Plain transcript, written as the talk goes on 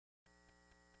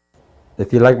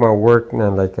if you like my work,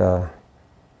 then like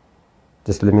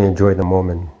just let me enjoy the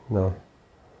moment.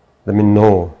 Let me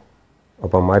know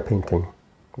about my painting,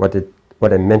 what it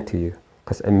meant to you,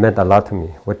 because it meant a lot to me.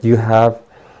 What you have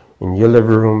in your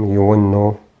living room, you wouldn't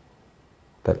know,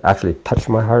 that actually touched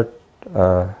my heart.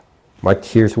 My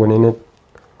tears went in it,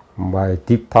 my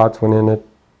deep thoughts went in it.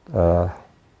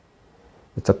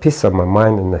 It's a piece of my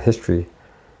mind and the history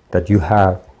that you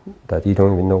have, that you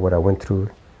don't even know what I went through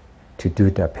to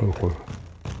do that painting.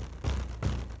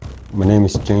 My name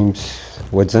is James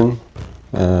Wedzin,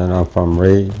 and I'm from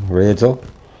Wedzin.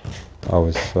 I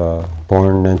was born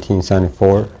in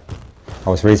 1974. I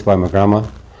was raised by my grandma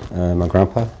and my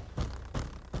grandpa.